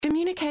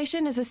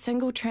Communication is a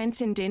single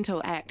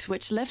transcendental act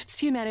which lifts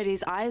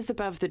humanity's eyes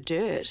above the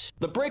dirt.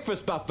 The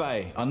Breakfast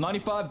Buffet on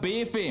 95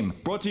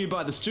 BFM, brought to you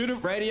by the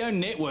Student Radio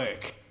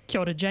Network.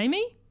 Kia ora,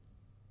 Jamie.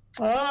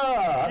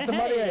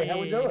 Hey, how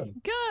we doing?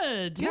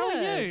 Good. How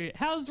are you?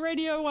 How's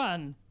Radio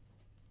 1?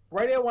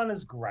 Radio 1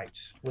 is great.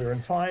 We're in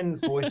fine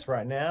voice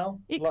right now.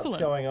 Excellent. Lots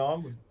going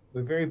on.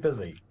 We're very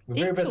busy.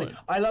 Excellent.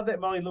 I love that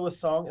Molly Lewis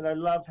song, and I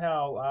love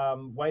how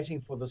waiting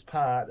for this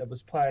part, it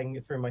was playing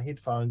through my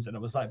headphones, and it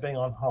was like being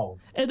on hold.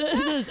 It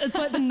is. It's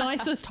like the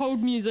nicest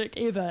hold music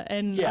ever.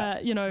 And,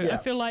 I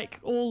feel like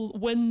all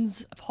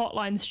WINS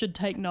hotlines should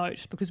take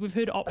note because we've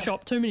heard Op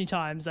Shop too many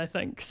times, I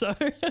think. So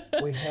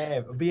We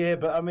have. Yeah,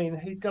 but I mean,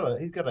 he's got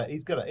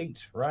to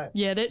eat, right?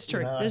 Yeah, that's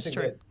true. That's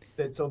true.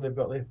 That's all they've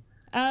got left.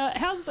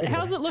 How's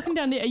it looking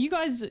down there? Are you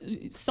guys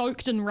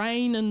soaked in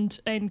rain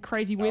and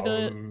crazy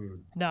weather?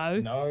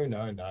 No.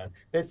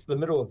 That's the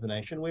middle of the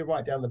nation. We're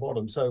right down the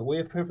bottom, so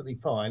we're perfectly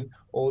fine.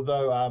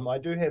 Although I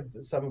do have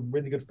some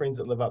really good friends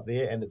that live up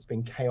there, and it's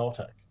been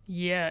chaotic.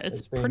 Yeah,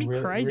 it's been pretty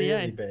crazy,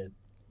 really bad.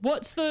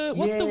 What's the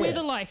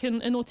weather like in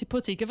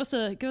Ōtepoti? Give us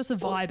a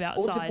vibe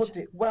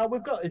outside. Well,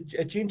 we've got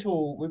a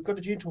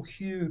gentle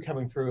hue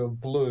coming through of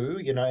blue,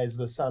 as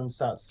the sun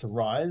starts to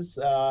rise.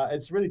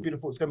 It's really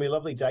beautiful. It's going to be a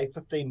lovely day.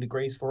 15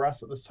 degrees for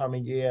us at this time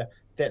of year.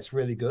 That's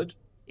really good.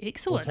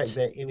 Excellent. We'll take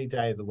that any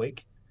day of the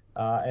week.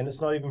 And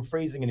it's not even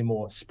freezing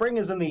anymore. Spring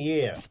is in the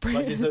air.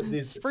 Spring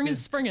is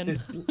springing.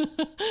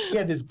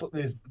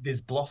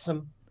 There's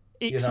blossom.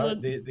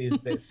 Excellent. There's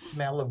that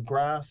smell of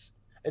grass.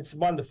 It's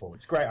wonderful.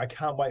 It's great. I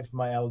can't wait for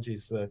my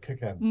allergies to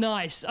kick in.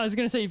 Nice. I was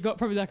going to say you've got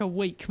probably like a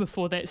week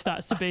before that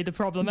starts to be the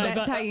problem.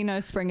 That's how you know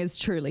spring is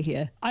truly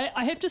here.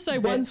 I have to say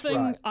one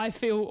thing I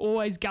feel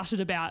always gutted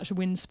about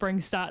when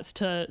spring starts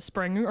to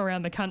spring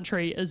around the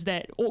country is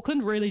that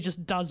Auckland really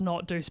just does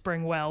not do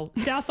spring well.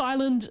 South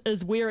Island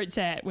is where it's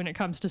at when it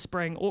comes to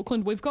spring.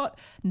 Auckland, we've got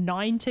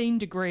 19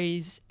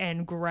 degrees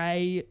and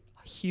grey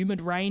humid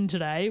rain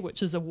today,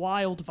 which is a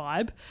wild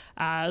vibe.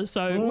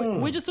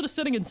 We're just sort of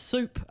sitting in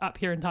soup up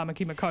here in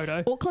Tamaki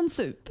Makaurau.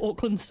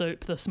 Auckland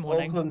soup this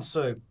morning. Auckland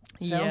soup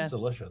sounds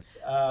delicious.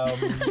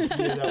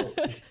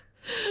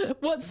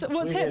 What's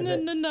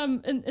happening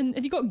in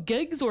have you got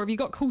gigs or have you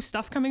got cool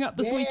stuff coming up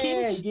this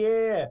weekend?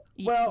 Yeah.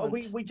 Well,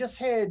 we just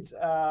had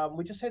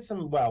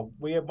some. Well,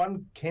 we had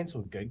one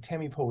cancelled gig.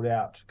 Tammy pulled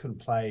out, couldn't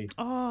play.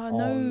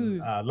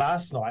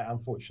 Last night,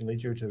 unfortunately,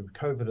 due to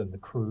COVID and the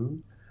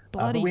crew.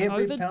 But we have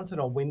COVID. Reb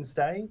Fountain on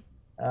Wednesday.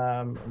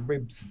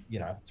 Reb's,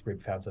 it's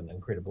Reb Fountain,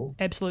 incredible.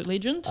 Absolute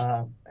legend.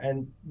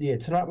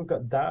 Tonight we've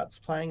got darts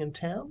playing in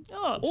town.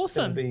 Oh, It's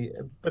awesome. going to be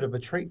a bit of a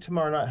treat.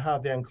 Tomorrow night,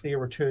 Harvey Unclear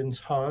returns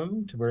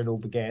home to where it all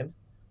began.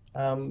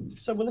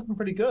 So we're looking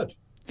pretty good.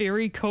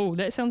 Very cool.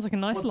 That sounds like a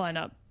nice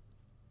lineup.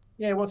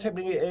 Yeah, what's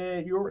happening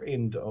at your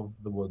end of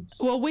the woods?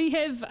 Well,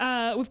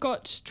 we've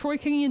got Troy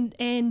King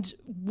and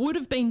would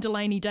have been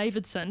Delaney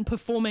Davidson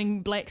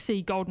performing Black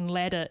Sea Golden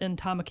Ladder in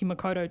Tamaki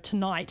Makaurau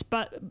tonight,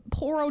 but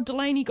poor old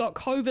Delaney got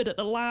COVID at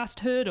the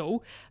last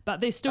hurdle, but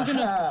they're still going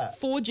to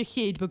forge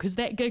ahead because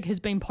that gig has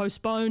been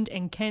postponed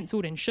and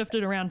cancelled and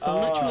shifted around for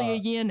literally a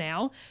year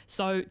now.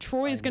 So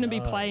Troy is going to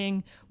be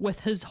playing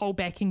with his whole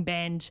backing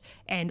band,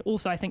 and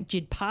also I think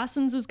Jed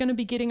Parsons is going to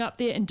be getting up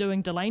there and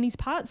doing Delaney's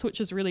parts, which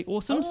is really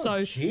awesome.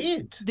 Jed.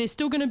 They're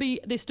still going to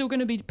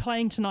be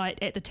playing tonight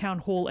at the town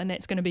hall, and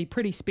that's going to be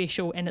pretty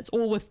special. And it's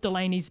all with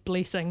Delaney's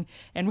blessing,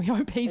 and we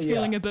hope he's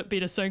feeling a bit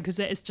better soon because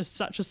that is just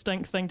such a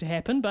stink thing to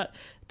happen. But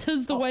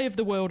 'tis the way of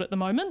the world at the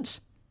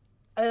moment.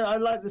 I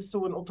like this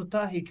sort of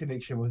Otatahi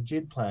connection with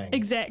Jed playing.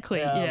 Exactly,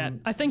 yeah.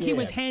 I think he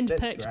was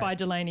handpicked by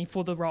Delaney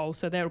for the role,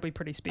 so that'll be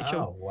pretty special.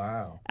 Oh,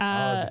 wow.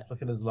 Just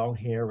looking at his long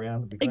hair around.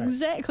 It'd be great.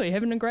 Exactly,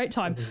 having a great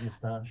time. His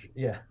moustache,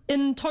 yeah.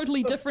 In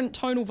totally different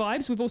tonal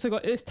vibes, we've also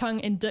got Earth Tongue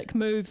and Dick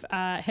Move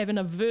having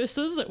a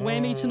versus at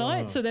Whammy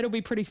tonight, so that'll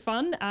be pretty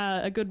fun.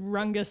 A good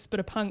rungus bit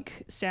of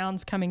punk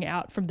sounds coming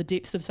out from the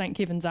depths of St.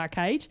 Kevin's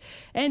Arcade.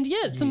 And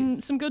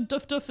some good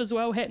duff as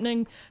well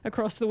happening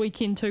across the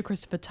weekend too.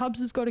 Christopher Tubbs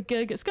has got a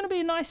gig. It's going to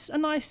be a nice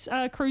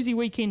cruisy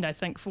weekend, I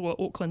think, for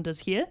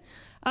Aucklanders here.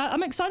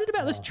 I'm excited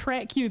about this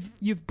track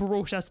you've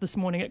brought us this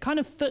morning. It kind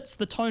of fits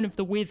the tone of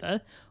the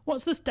weather.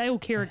 What's this Dale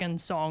Kerrigan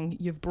song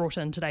you've brought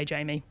in today,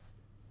 Jamie?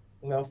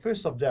 Well,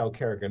 first off, Dale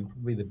Kerrigan,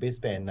 probably the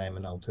best band name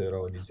in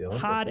Aotearoa, New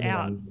Zealand. Hard if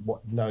anyone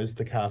knows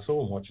The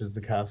Castle and watches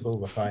The Castle,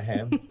 like I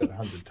have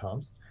 100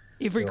 times.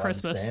 Every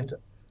Christmas.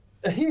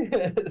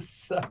 It's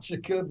such a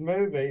good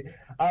movie.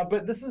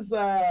 But this is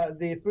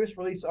their first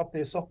release of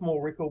their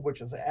sophomore record,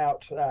 which is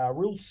out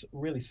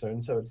really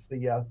soon. So it's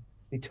the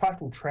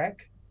title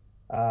track.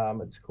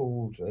 It's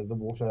called The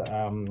Water.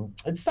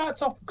 It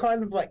starts off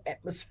kind of like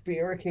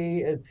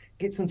atmospheric-y. It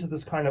gets into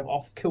this kind of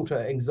off-kilter,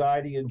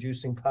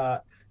 anxiety-inducing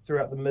part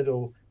throughout the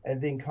middle,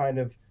 and then kind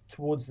of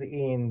towards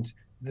the end,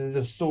 the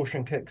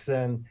distortion kicks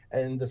in,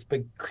 and this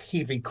big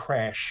heavy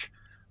crash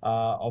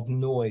of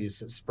noise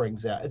that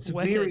springs out. It's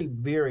Wicked. very,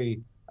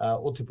 very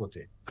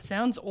Otupote.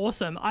 Sounds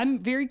awesome. I'm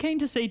very keen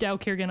to see Dale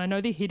Kerrigan. I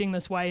know they're heading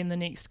this way in the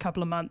next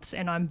couple of months,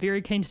 and I'm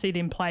very keen to see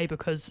them play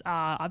because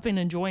I've been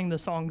enjoying the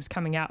songs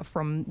coming out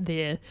from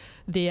their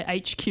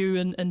HQ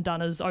in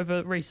Dunners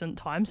over recent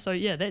times. So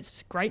yeah,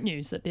 that's great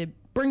news that they're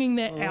bringing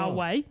that our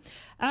way.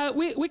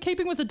 We're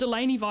keeping with a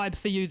Delaney vibe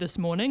for you this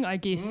morning, I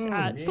guess,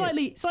 Yes.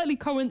 slightly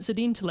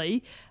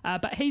coincidentally,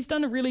 but he's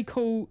done a really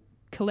cool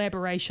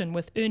collaboration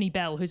with Ernie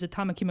Bell, who's a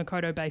Tamaki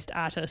Makaurau based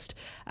artist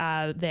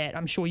that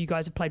I'm sure you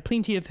guys have played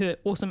plenty of her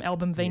awesome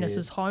album Venus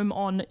is Home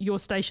on your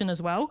station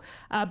as well.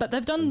 But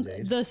they've done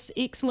this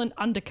excellent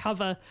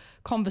undercover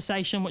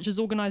conversation which is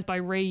organised by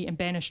Ree and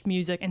Banished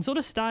Music and sort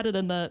of started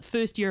in the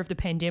first year of the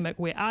pandemic,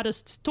 where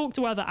artists talk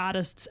to other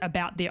artists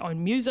about their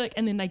own music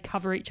and then they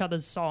cover each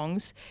other's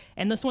songs.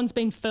 And this one's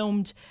been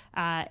filmed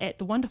at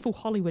the wonderful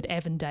Hollywood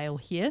Avondale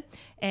here,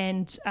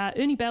 and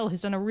Ernie Bell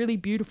has done a really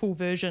beautiful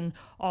version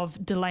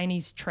of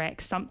Delaney's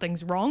track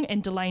Something's Wrong,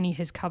 and Delaney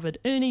has covered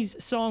Ernie's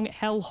song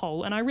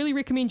Hellhole, and I really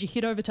recommend you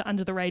head over to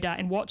Under the Radar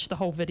and watch the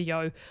whole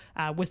video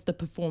with the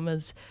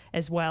performers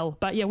as well.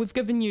 But yeah, we've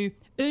given you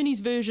Ernie's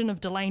version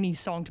of Delaney's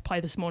song to play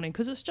this morning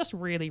because it's just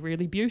really,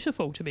 really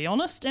beautiful, to be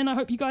honest, and I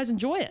hope you guys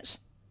enjoy it.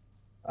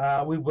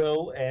 We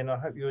will, and I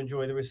hope you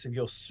enjoy the rest of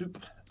your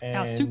soup. And...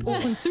 Our soup,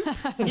 Auckland soup.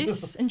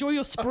 Yes, enjoy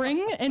your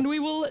spring, and we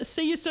will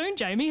see you soon,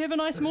 Jamie. Have a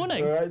nice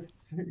morning. All right.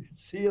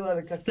 See you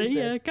later. Ka See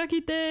ya. Ka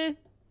kite.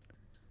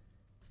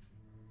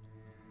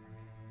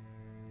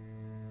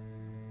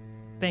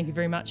 Thank you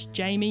very much,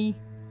 Jamie.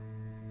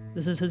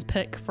 This is his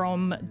pick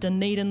from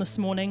Dunedin this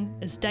morning.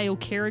 Is Dale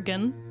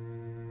Kerrigan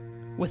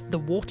with The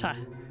Water.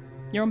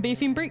 You're on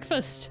BFM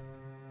Breakfast.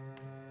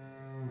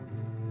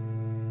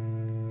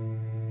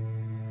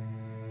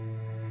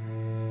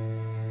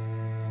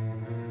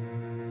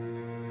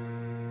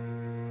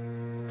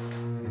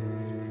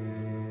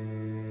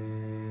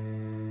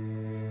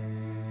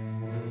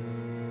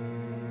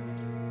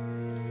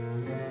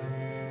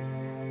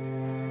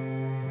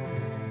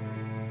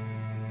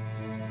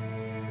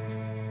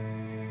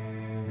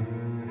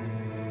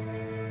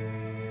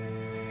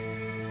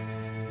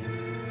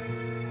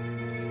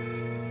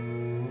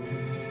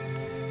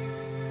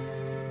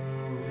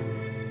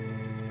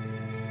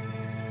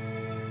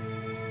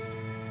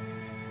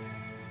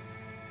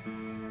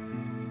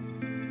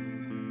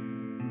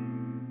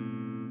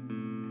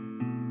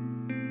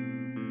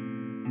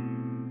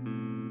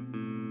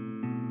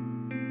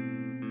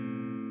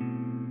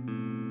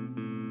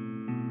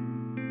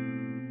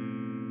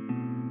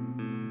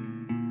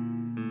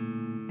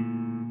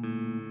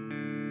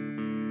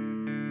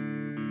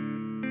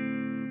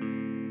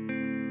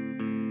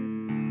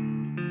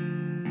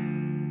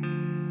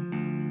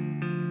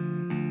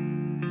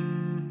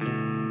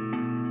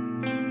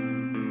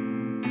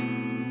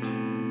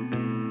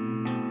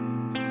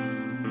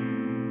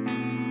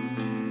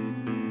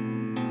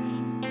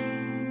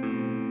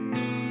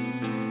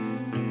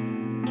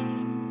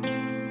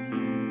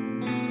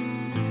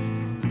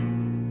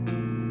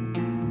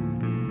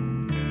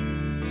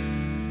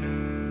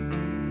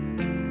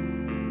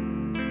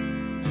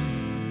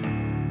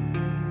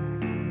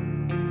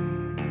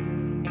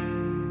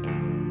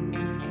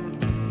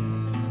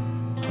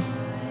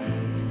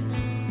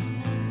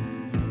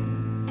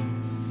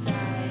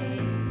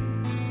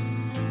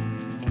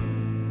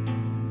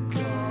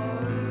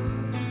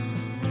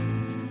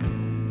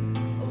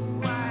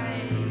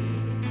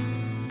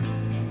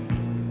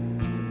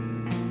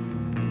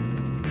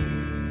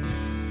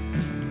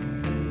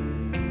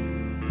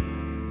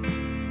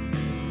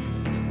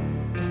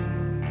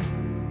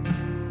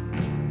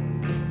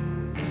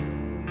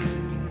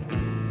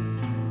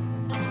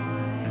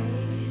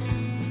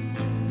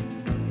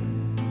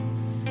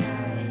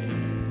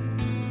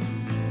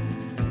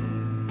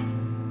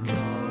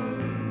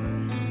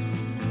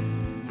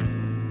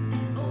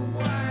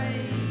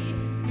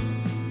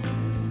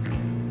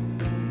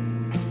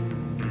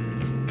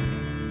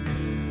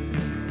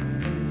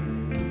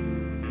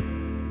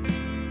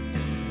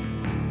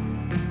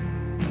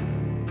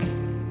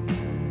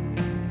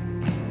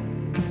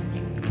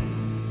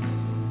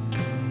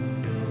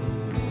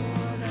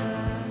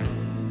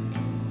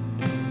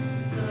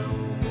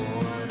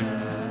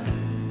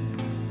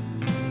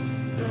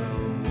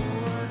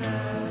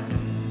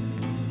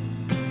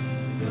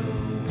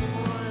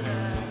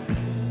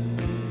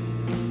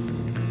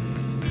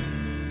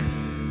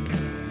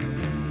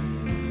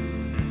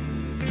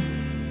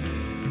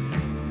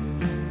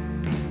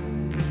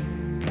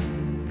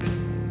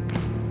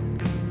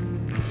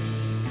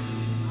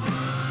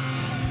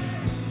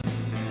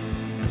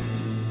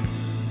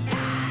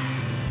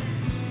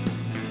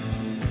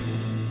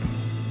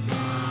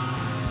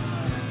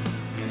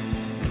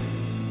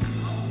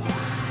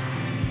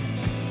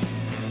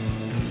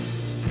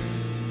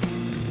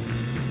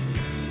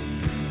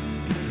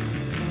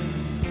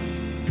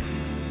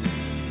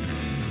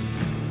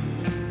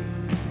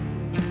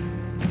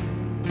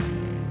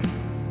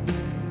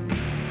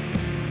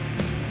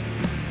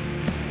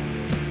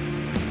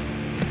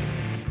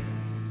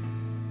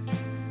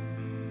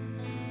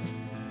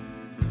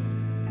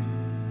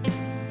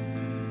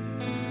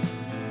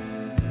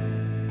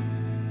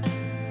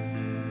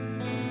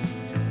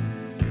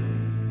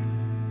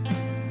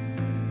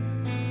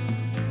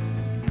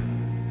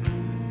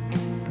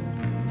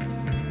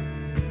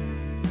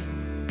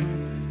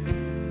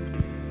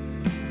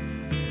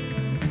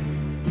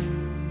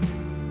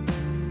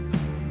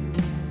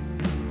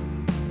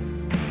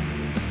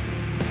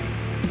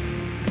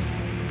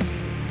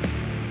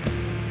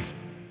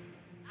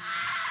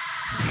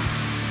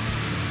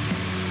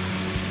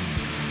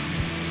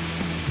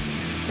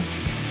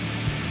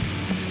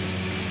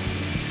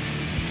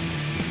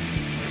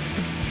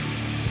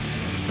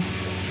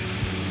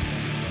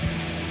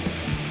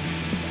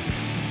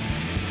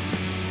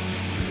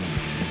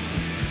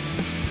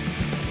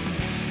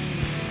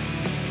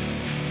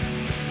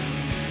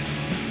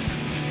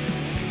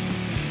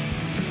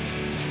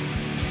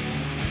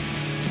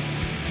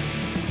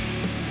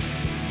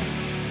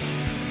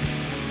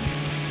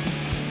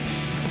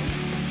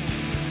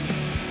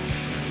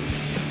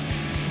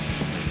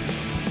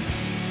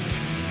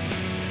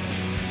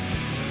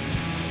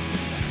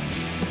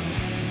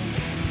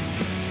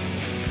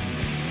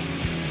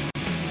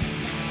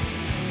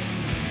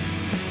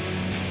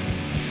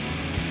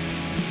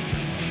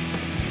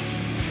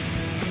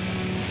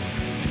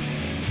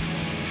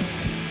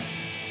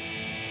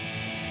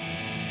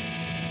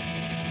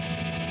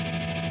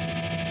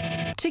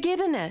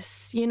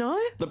 togetherness, you know?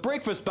 The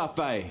Breakfast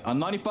Buffet on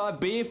 95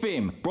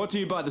 BFM, brought to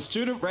you by the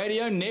Student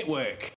Radio Network.